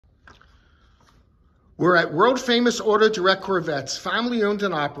We're at World Famous Auto Direct Corvettes, family owned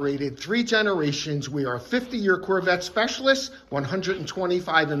and operated, 3 generations. We are 50-year Corvette specialists,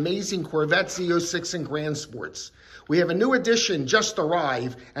 125 amazing Corvettes Z06 and Grand Sports. We have a new addition just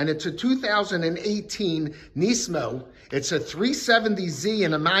arrived, and it's a 2018 Nismo. It's a 370Z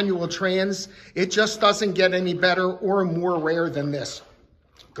in a manual trans. It just doesn't get any better or more rare than this.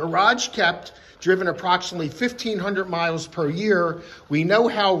 Garage kept, driven approximately 1,500 miles per year. We know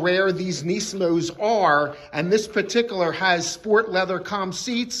how rare these Nismos are, and this particular has sport leather calm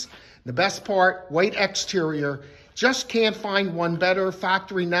seats. The best part, white exterior. Just can't find one better.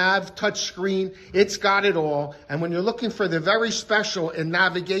 Factory nav, touchscreen, it's got it all. And when you're looking for the very special in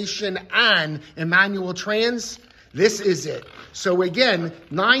navigation and in manual trans, this is it. So again,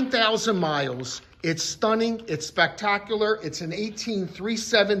 9,000 miles. It's stunning, it's spectacular, it's an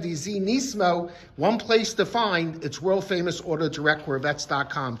 18370Z Nismo. One place to find, it's world famous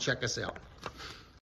autodirectcorvettes.com. Check us out.